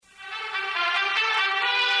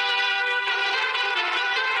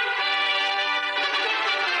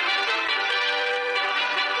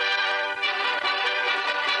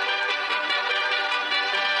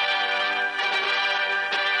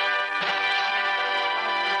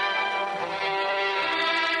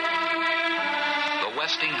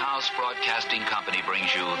Westinghouse Broadcasting Company brings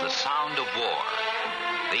you The Sound of War,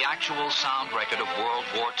 the actual sound record of World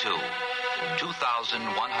War II.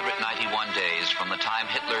 2,191 days from the time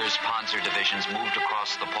Hitler's Panzer divisions moved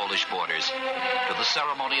across the Polish borders to the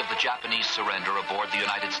ceremony of the Japanese surrender aboard the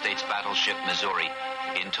United States battleship Missouri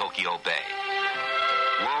in Tokyo Bay.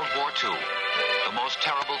 World War II, the most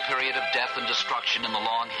terrible period of death and destruction in the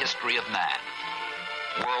long history of man.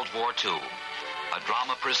 World War II, a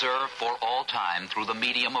drama preserved for all time through the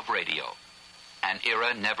medium of radio, an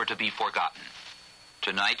era never to be forgotten.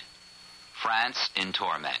 Tonight, France in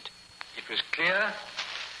Torment. It was clear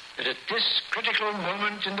that at this critical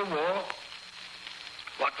moment in the war,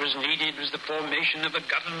 what was needed was the formation of a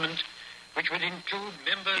government which would include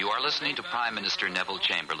members... You are listening to Prime Minister Neville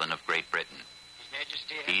Chamberlain of Great Britain.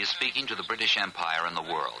 He is speaking to the British Empire and the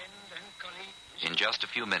world. In just a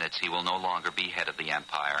few minutes, he will no longer be head of the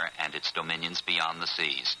empire and its dominions beyond the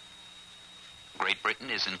seas. Great Britain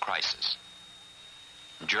is in crisis.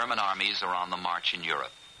 German armies are on the march in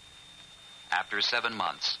Europe. After 7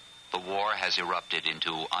 months, the war has erupted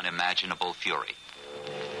into unimaginable fury.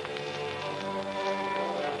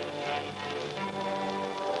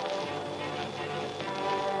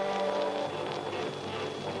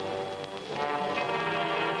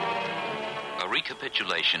 A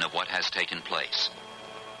recapitulation of what has taken place.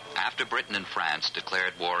 After Britain and France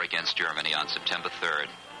declared war against Germany on September 3rd,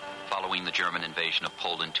 following the German invasion of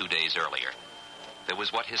Poland 2 days earlier, there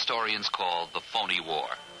was what historians call the phony war.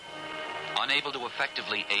 Unable to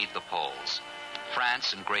effectively aid the Poles,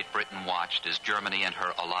 France and Great Britain watched as Germany and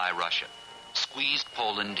her ally Russia squeezed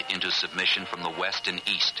Poland into submission from the west and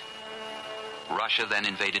east. Russia then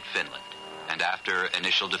invaded Finland, and after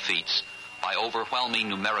initial defeats, by overwhelming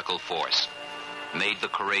numerical force, made the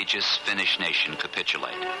courageous Finnish nation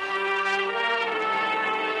capitulate.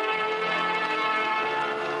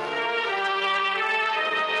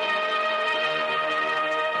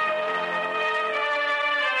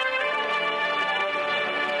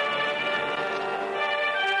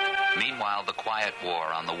 Meanwhile, the quiet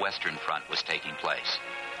war on the Western Front was taking place.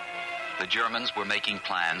 The Germans were making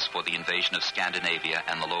plans for the invasion of Scandinavia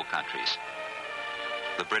and the Low Countries.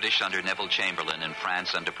 The British under Neville Chamberlain and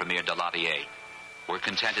France under Premier Daladier were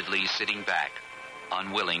contentedly sitting back,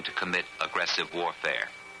 unwilling to commit aggressive warfare.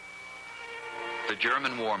 The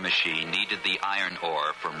German war machine needed the iron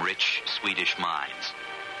ore from rich Swedish mines.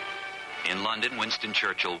 In London, Winston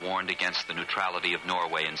Churchill warned against the neutrality of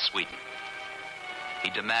Norway and Sweden.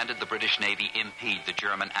 He demanded the British Navy impede the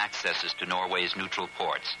German accesses to Norway's neutral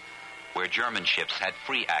ports, where German ships had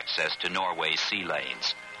free access to Norway's sea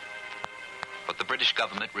lanes. But the British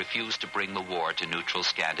government refused to bring the war to neutral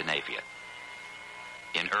Scandinavia.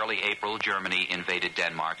 In early April, Germany invaded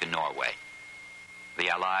Denmark and Norway. The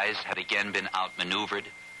Allies had again been outmaneuvered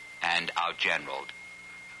and outgeneraled.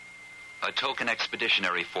 A token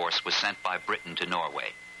expeditionary force was sent by Britain to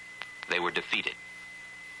Norway. They were defeated.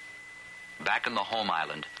 Back in the home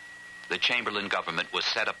island, the Chamberlain government was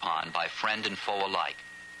set upon by friend and foe alike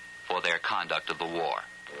for their conduct of the war.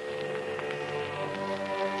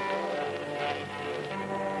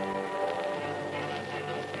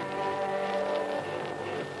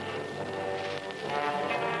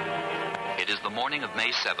 It is the morning of May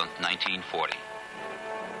 7th, 1940.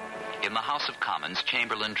 In the House of Commons,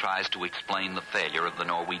 Chamberlain tries to explain the failure of the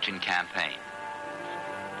Norwegian campaign.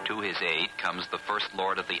 To his aid comes the First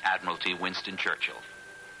Lord of the Admiralty, Winston Churchill.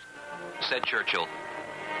 Said Churchill,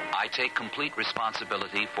 "I take complete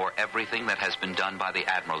responsibility for everything that has been done by the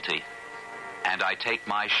Admiralty, and I take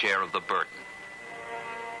my share of the burden."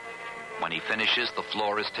 When he finishes, the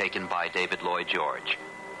floor is taken by David Lloyd George,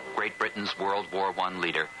 Great Britain's World War I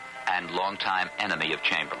leader and longtime enemy of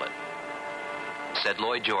Chamberlain. Said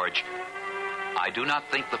Lloyd George, "I do not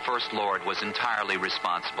think the First Lord was entirely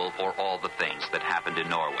responsible for all the things that happened in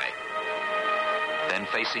Norway." Then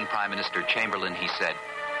facing Prime Minister Chamberlain, he said,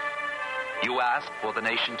 "You asked for the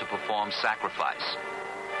nation to perform sacrifice.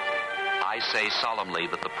 I say solemnly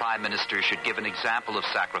that the Prime Minister should give an example of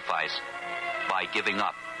sacrifice by giving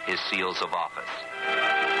up his seals of office."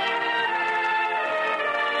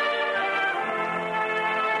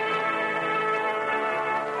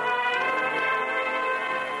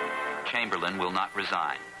 Chamberlain will not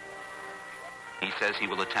resign. He says he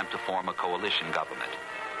will attempt to form a coalition government.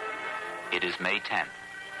 It is May 10th,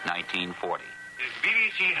 1940. This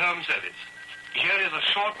BBC Home Service. Here is a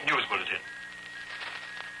short news bulletin.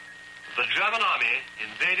 The German army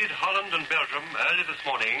invaded Holland and Belgium early this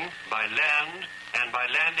morning by land and by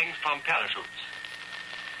landings from parachutes.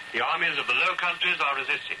 The armies of the Low Countries are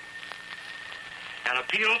resisting. An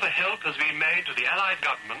appeal for help has been made to the Allied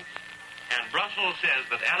governments and Brussels says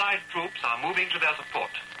that Allied troops are moving to their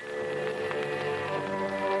support.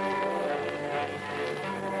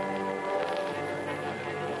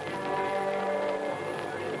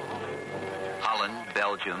 Holland,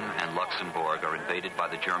 Belgium, and Luxembourg are invaded by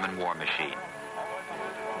the German war machine.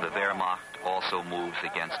 The Wehrmacht also moves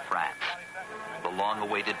against France. The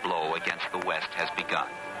long-awaited blow against the West has begun.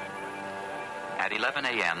 At 11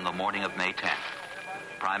 a.m. the morning of May 10th,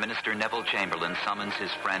 Prime Minister Neville Chamberlain summons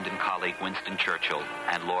his friend and colleague Winston Churchill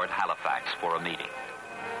and Lord Halifax for a meeting.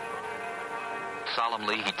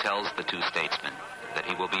 Solemnly, he tells the two statesmen that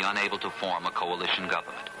he will be unable to form a coalition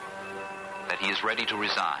government, that he is ready to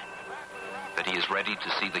resign, that he is ready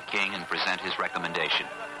to see the king and present his recommendation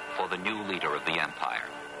for the new leader of the empire.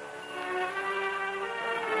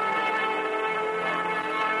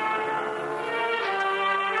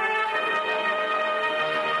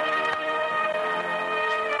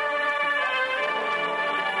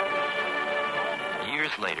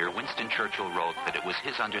 Years later, Winston Churchill wrote that it was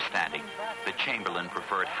his understanding that Chamberlain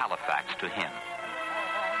preferred Halifax to him.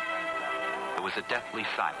 There was a deathly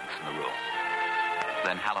silence in the room.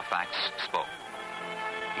 Then Halifax spoke.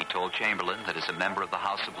 He told Chamberlain that as a member of the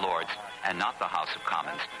House of Lords and not the House of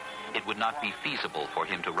Commons, it would not be feasible for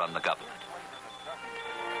him to run the government.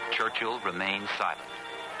 Churchill remained silent.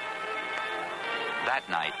 That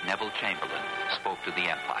night, Neville Chamberlain spoke to the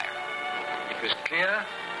Empire. It was clear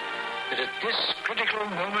that at this critical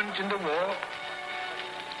moment in the war,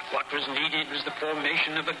 what was needed was the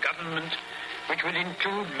formation of a government which would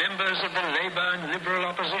include members of the Labour and Liberal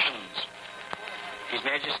oppositions. His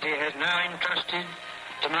Majesty has now entrusted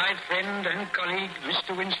to my friend and colleague,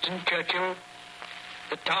 Mr. Winston Churchill,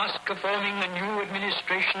 the task of forming a new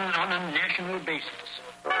administration on a national basis.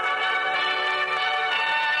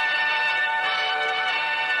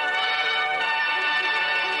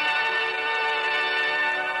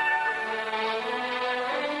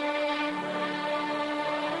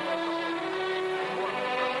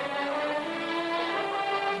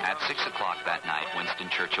 At 6 o'clock that night, Winston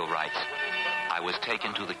Churchill writes, "I was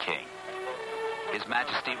taken to the king. His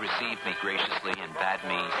Majesty received me graciously and bade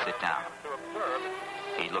me sit down.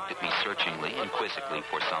 He looked at me searchingly and quizzically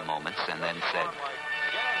for some moments and then said,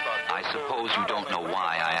 'I suppose you don't know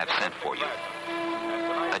why I have sent for you.'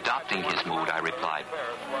 Adopting his mood, I replied,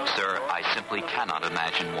 'Sir, I simply cannot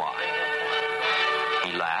imagine why.'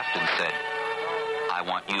 He laughed and said, 'I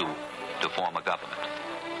want you to form a government.'"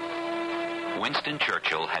 Winston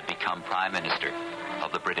Churchill had become Prime Minister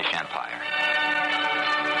of the British Empire.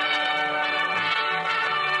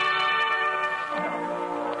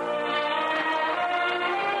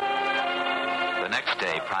 The next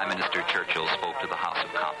day, Prime Minister Churchill spoke to the House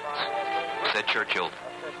of Commons. Said Churchill,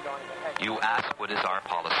 "You ask what is our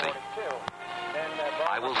policy.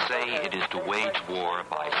 I will say it is to wage war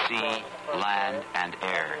by sea, land, and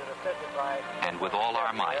air, and with all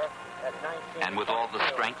our might, and with all the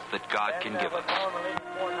strength that God can give us.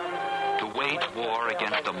 To wage war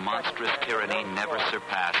against a monstrous tyranny never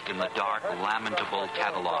surpassed in the dark, lamentable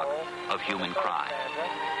catalog of human crime.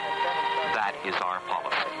 That is our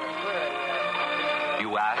policy.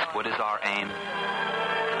 You ask what is our aim?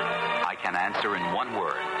 I can answer in one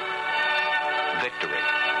word. Victory.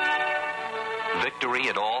 Victory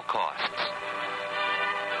at all costs.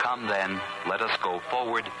 Come then, let us go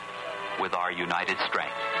forward with our united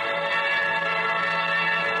strength."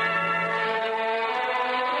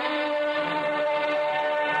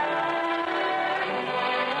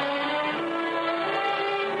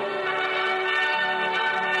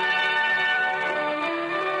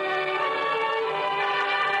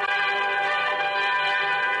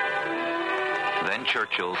 Then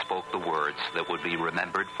Churchill spoke the words that would be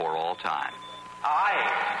remembered for all time. "I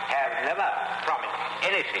have never promised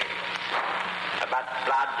anything but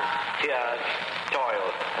blood, tears,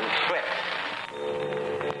 toil, and sweat.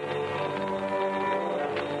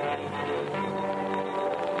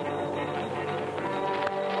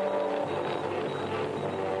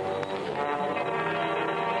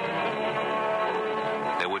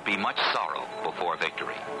 There would be much sorrow before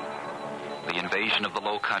victory. The invasion of the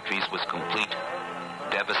Low Countries was complete,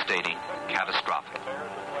 devastating, catastrophic.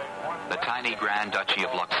 The tiny Grand Duchy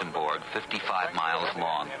of Luxembourg, 55 miles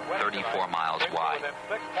long, 34 miles wide,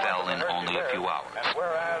 fell in only a few hours.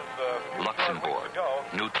 Luxembourg,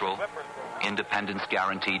 neutral, independence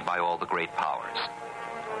guaranteed by all the great powers.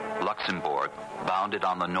 Luxembourg, bounded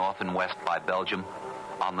on the north and west by Belgium,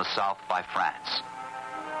 on the south by France.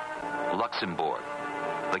 Luxembourg,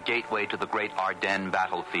 the gateway to the great Ardennes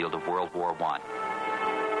battlefield of World War I,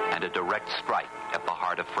 and a direct strike at the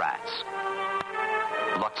heart of France.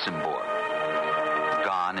 Luxembourg,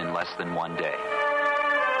 gone in less than one day.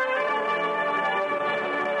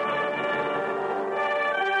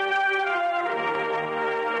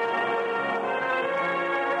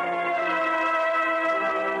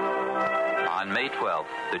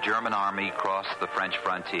 12, the German army crossed the French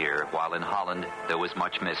frontier, while in Holland there was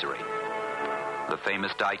much misery. The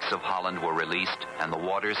famous dikes of Holland were released, and the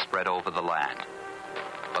waters spread over the land.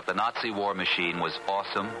 But the Nazi war machine was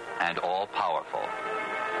awesome and all-powerful.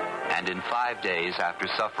 And in 5 days, after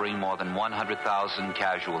suffering more than 100,000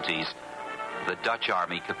 casualties, the Dutch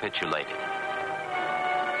army capitulated.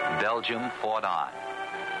 Belgium fought on.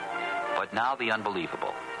 But now the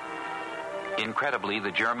unbelievable. Incredibly,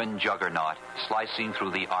 the German juggernaut, slicing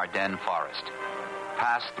through the Ardennes forest,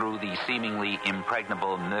 passed through the seemingly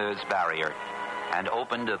impregnable Meuse barrier and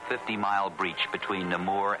opened a 50-mile breach between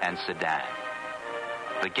Namur and Sedan.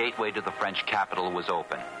 The gateway to the French capital was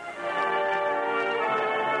open.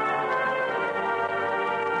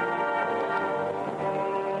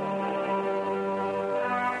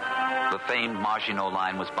 The famed Maginot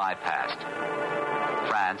Line was bypassed.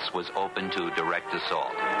 France was open to direct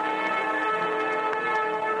assault.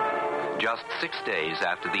 Just 6 days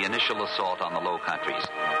after the initial assault on the Low Countries,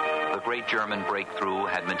 the great German breakthrough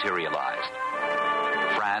had materialized.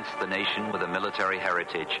 France, the nation with a military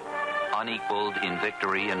heritage, unequaled in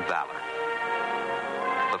victory and valor.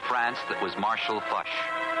 The France that was Marshal Foch.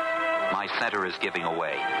 My center is giving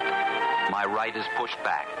away. My right is pushed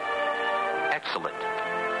back. Excellent.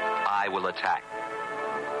 I will attack.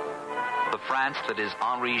 The France that is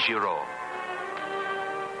Henri Giraud.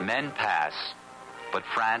 Men pass, but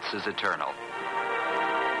France is eternal.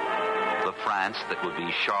 The France that would be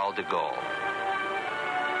Charles de Gaulle.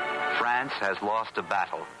 France has lost a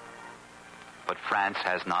battle, but France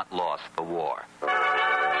has not lost the war.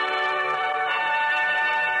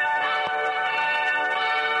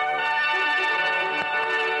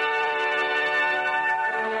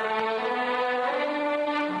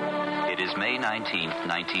 It is May 19th,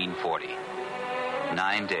 1940.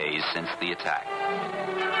 9 days since the attack.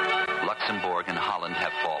 Luxembourg and Holland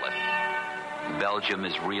have fallen. Belgium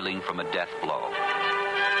is reeling from a death blow.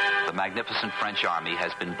 The magnificent French army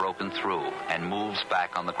has been broken through and moves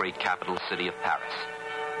back on the great capital city of Paris.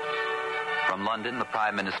 From London, the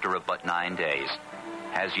Prime Minister of but 9 days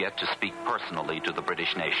has yet to speak personally to the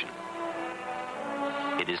British nation.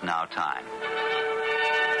 It is now time.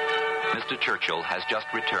 Mr. Churchill has just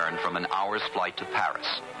returned from an hour's flight to Paris.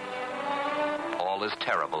 All is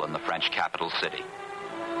terrible in the French capital city.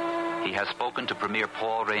 He has spoken to Premier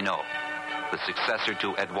Paul Reynaud, the successor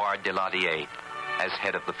to Edouard Daladier, as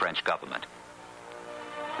head of the French government.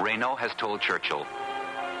 Reynaud has told Churchill,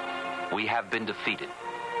 "We have been defeated.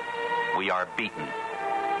 We are beaten.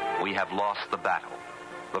 We have lost the battle.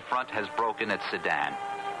 The front has broken at Sedan.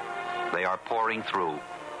 They are pouring through.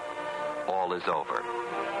 All is over."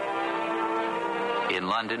 In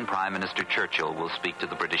London, Prime Minister Churchill will speak to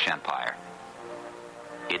the British Empire.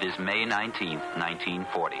 It is May 19th,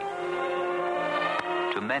 1940.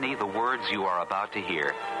 To many, the words you are about to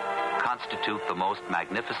hear constitute the most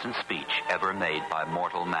magnificent speech ever made by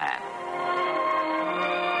mortal man.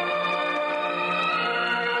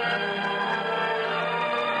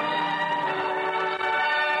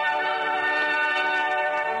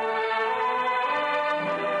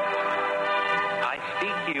 I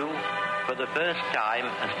speak to you for the first time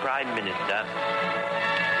as Prime Minister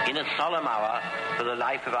in a solemn hour for the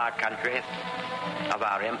life of our country, of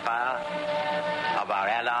our empire, of our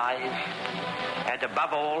allies, and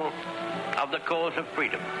above all, of the cause of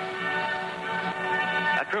freedom.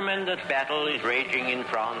 A tremendous battle is raging in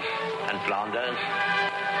France and Flanders.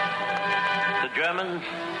 The Germans,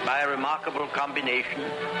 by a remarkable combination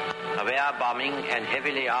of air bombing and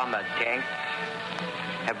heavily armored tanks,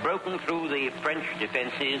 have broken through the French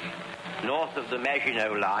defenses north of the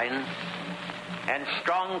Maginot Line, and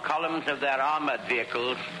strong columns of their armored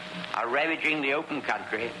vehicles are ravaging the open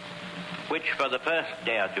country, which for the first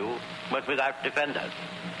day or two was without defenders.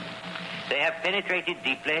 They have penetrated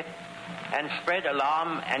deeply and spread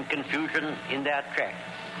alarm and confusion in their tracks.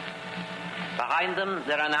 Behind them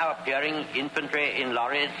there are now appearing infantry in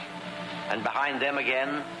lorries, and behind them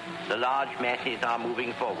again the large masses are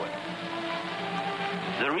moving forward.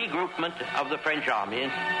 The regroupment of the French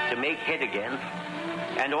armies to make head against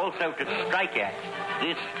and also to strike at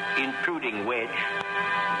this intruding wedge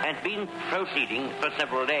has been proceeding for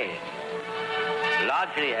several days,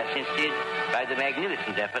 largely assisted by the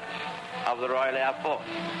magnificent efforts of the Royal Air Force.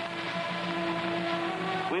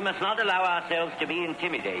 We must not allow ourselves to be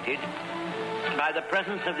intimidated by the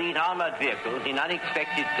presence of these armored vehicles in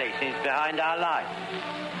unexpected places behind our lines.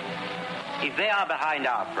 If they are behind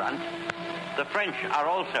our front, the French are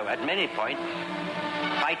also at many points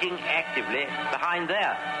fighting actively behind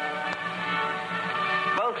theirs.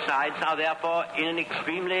 Both sides are therefore in an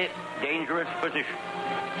extremely dangerous position.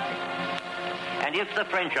 And if the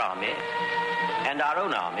French army, and our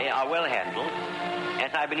own army are well handled,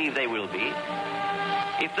 as I believe they will be,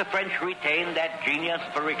 if the French retain that genius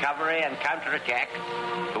for recovery and counterattack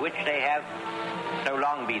for which they have so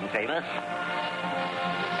long been famous,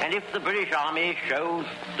 and if the British Army shows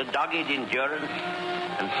the dogged endurance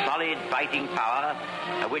and solid fighting power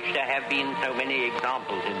of which there have been so many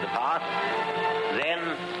examples in the past, then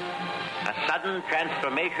a sudden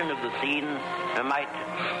transformation of the scene might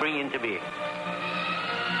spring into being.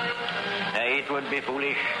 It would be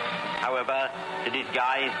foolish, however, to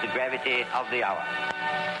disguise the gravity of the hour.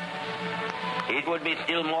 It would be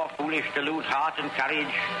still more foolish to lose heart and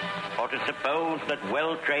courage, or to suppose that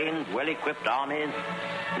well-trained, well-equipped armies,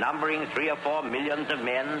 numbering 3 or 4 millions of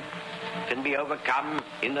men, can be overcome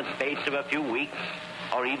in the space of a few weeks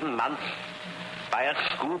or even months by a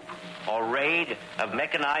scoop or raid of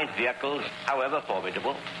mechanized vehicles, however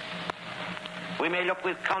formidable. We may look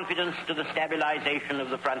with confidence to the stabilization of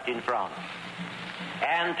the front in France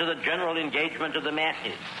and to the general engagement of the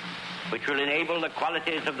masses, which will enable the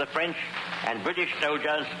qualities of the French and British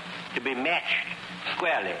soldiers to be matched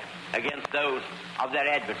squarely against those of their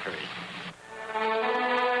adversaries.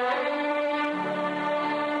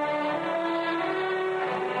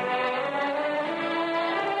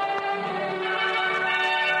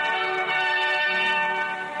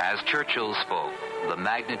 As Churchill spoke, the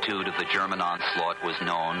magnitude of the German onslaught was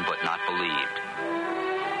known but not believed.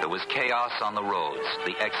 There was chaos on the roads.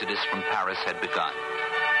 The exodus from Paris had begun.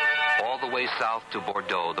 All the way south to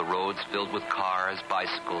Bordeaux, the roads filled with cars,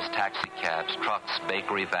 bicycles, taxicabs, trucks,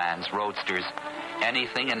 bakery vans, roadsters,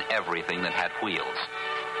 anything and everything that had wheels.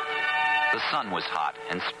 The sun was hot,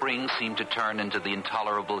 and spring seemed to turn into the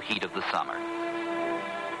intolerable heat of the summer.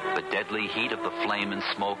 The deadly heat of the flame and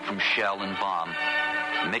smoke from shell and bomb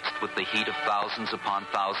mixed with the heat of thousands upon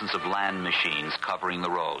thousands of land machines covering the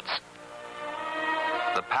roads.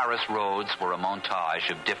 The Paris roads were a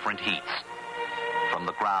montage of different heats, from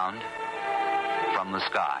the ground, from the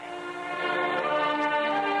sky.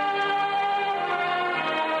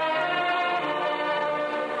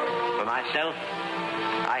 For myself,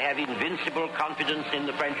 I have invincible confidence in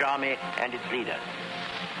the French army and its leader.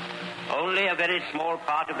 Only a very small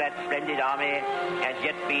part of that splendid army has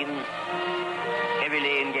yet been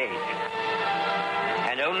heavily engaged,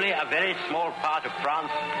 and only a very small part of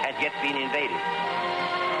France has yet been invaded.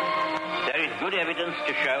 There is good evidence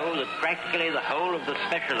to show that practically the whole of the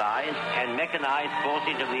specialized and mechanized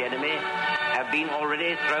forces of the enemy have been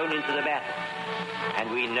already thrown into the battle,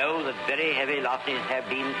 and we know that very heavy losses have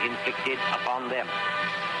been inflicted upon them.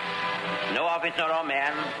 No officer or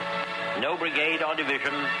man, no brigade or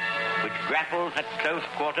division which grapples at close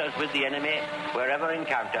quarters with the enemy wherever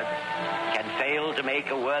encountered can fail to make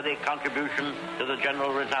a worthy contribution to the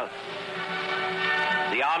general result.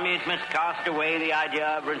 The armies must cast away the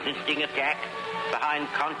idea of resisting attack behind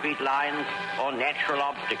concrete lines or natural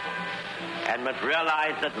obstacles, and must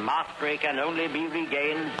realize that mastery can only be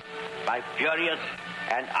regained by furious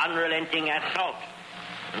and unrelenting assault.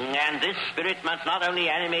 And this spirit must not only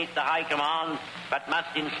animate the high command, but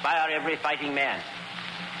must inspire every fighting man.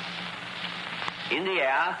 In the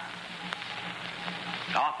air,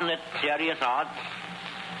 often at serious odds,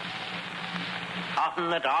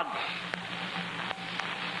 often at odds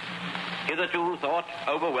hitherto thought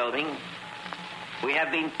overwhelming, we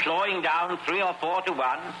have been clawing down 3 or 4 to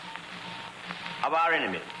 1 of our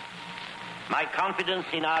enemies. My confidence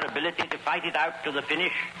in our ability to fight it out to the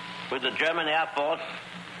finish with the German Air Force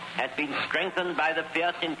has been strengthened by the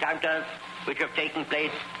fierce encounters which have taken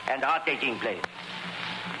place and are taking place.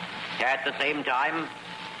 At the same time,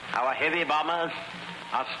 our heavy bombers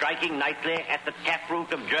are striking nightly at the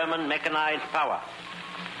taproot of German mechanized power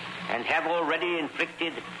and have already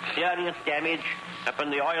inflicted serious damage upon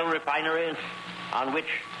the oil refineries on which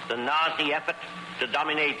the Nazi effort to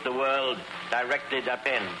dominate the world directly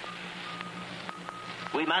depends.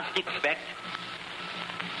 We must expect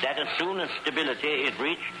that as soon as stability is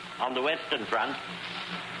reached on the Western Front,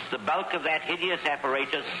 the bulk of that hideous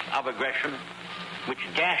apparatus of aggression which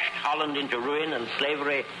dashed Holland into ruin and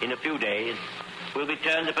slavery in a few days will be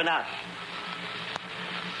turned upon us.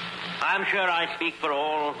 I am sure I speak for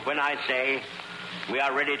all when I say we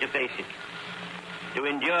are ready to face it, to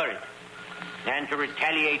endure it, and to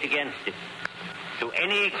retaliate against it to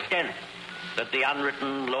any extent that the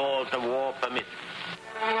unwritten laws of war permit.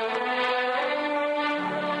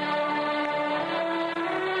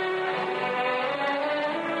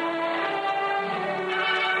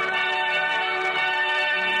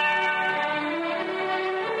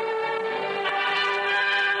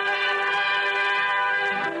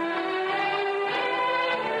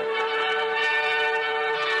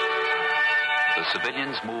 The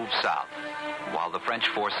civilians moved south. while the French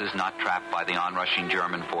forces not trapped by the onrushing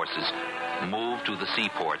German forces moved to the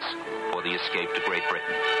seaports for the escape to Great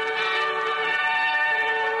Britain.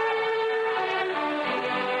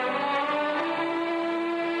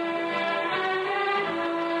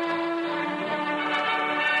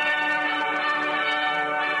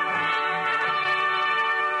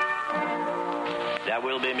 There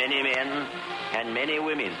will be many men and many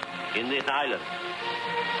women in this island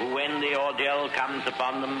who, when the ordeal comes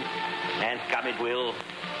upon them, and come it will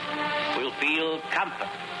feel comfort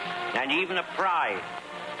and even a pride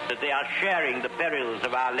that they are sharing the perils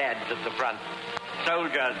of our lads at the front,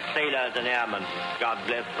 soldiers, sailors, and airmen, God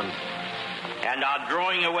bless them, and are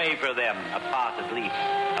drawing away for them a part at least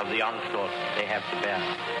of the onslaught they have to bear.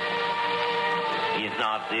 Is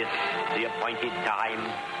not this the appointed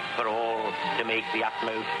time for all to make the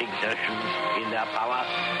utmost exertions in their power?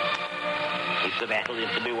 If the battle is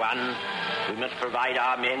to be won, we must provide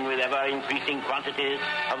our men with ever-increasing quantities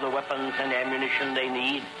of the weapons and ammunition they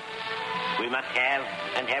need. We must have,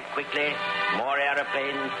 and have quickly, more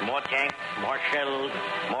aeroplanes, more tanks, more shells,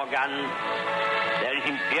 more guns. There is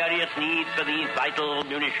imperious need for these vital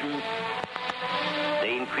munitions.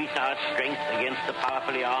 They increase our strength against the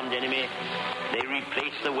powerfully armed enemy. They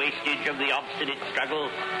replace the wastage of the obstinate struggle,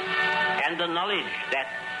 and the knowledge that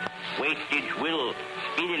wastage will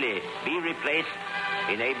speedily be replaced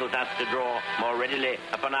enables us to draw more readily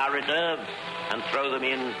upon our reserves and throw them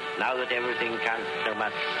in now that everything counts so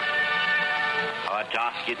much. Our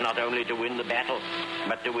task is not only to win the battle,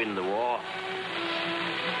 but to win the war.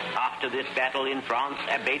 After this battle in France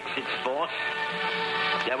abates its force,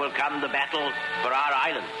 there will come the battle for our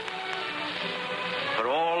island, for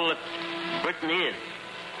all that Britain is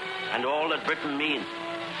and all that Britain means.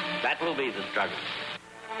 That will be the struggle.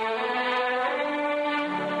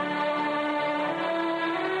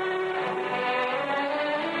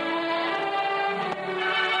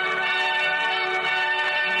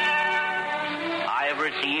 I have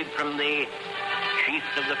received from the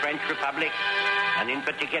chiefs of the French Republic, and in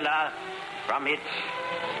particular from its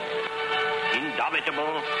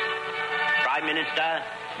indomitable Prime Minister,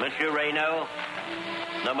 Monsieur Reynaud,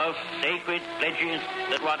 the most sacred pledges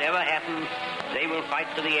that whatever happens, they will fight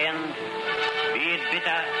to the end, be it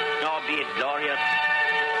bitter nor be it glorious.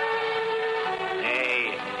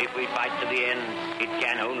 Nay, if we fight to the end, it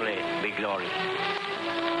can only be glorious.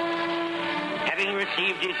 Having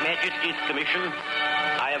received His Majesty's commission,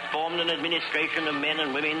 I have formed an administration of men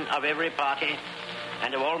and women of every party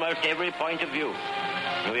and of almost every point of view.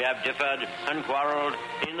 We have differed and quarreled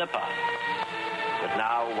in the past, but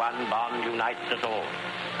now one bond unites us all: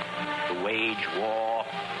 to wage war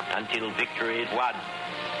until victory is won,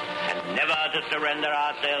 and never to surrender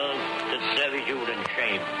ourselves to servitude and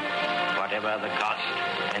shame, whatever the cost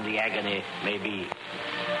and the agony may be.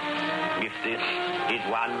 If this is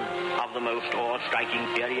one of the most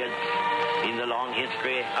awe-striking periods in the long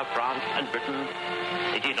history of France and Britain,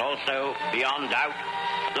 it is also, beyond doubt,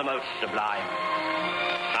 the most sublime.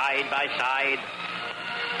 Side by side,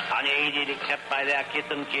 unaided except by their kith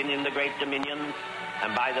and kin in the great dominions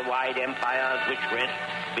and by the wide empires which rest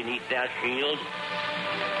beneath their shield,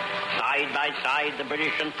 side by side the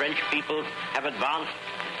British and French peoples have advanced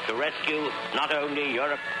to rescue not only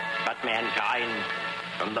Europe but mankind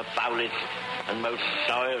from the foulest and most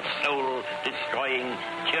soul-destroying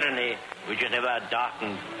tyranny which has ever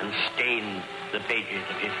darkened and stained the pages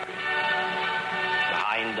of history.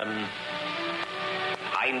 Behind them,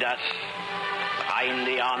 behind us, behind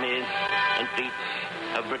the armies and fleets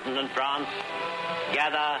of Britain and France,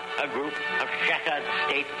 gather a group of shattered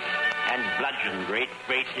states and bludgeoned great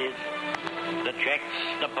races: the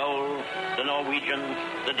Czechs, the Poles, the Norwegians,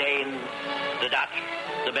 the Danes, the Dutch,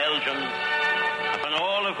 the Belgians, upon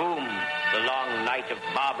all of whom the long night of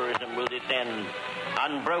barbarism will descend,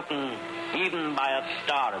 unbroken even by a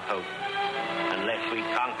star of hope, unless we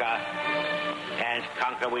conquer, as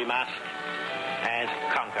conquer we must, as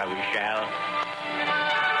conquer we shall.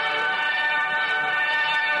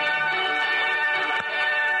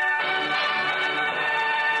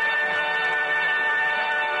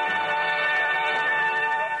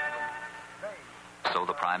 So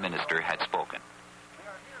the Prime Minister had spoken.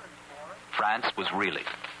 France was reeling.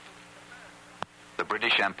 The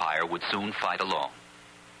British Empire would soon fight alone.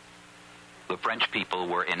 The French people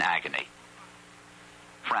were in agony.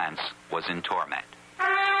 France was in torment.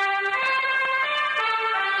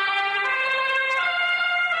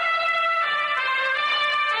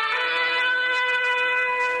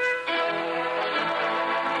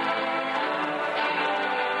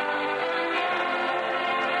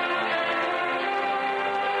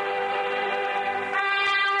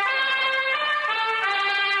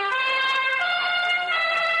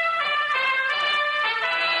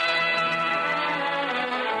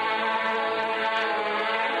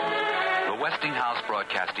 Westinghouse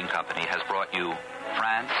Broadcasting Company has brought you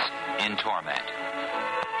France in Torment.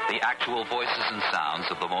 The actual voices and sounds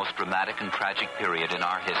of the most dramatic and tragic period in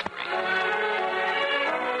our history.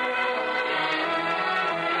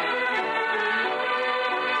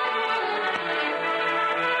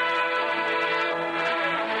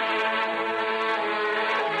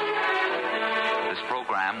 This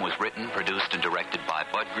program was written, produced, and directed by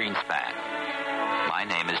Bud Greenspan. My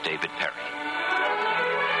name is David Perry.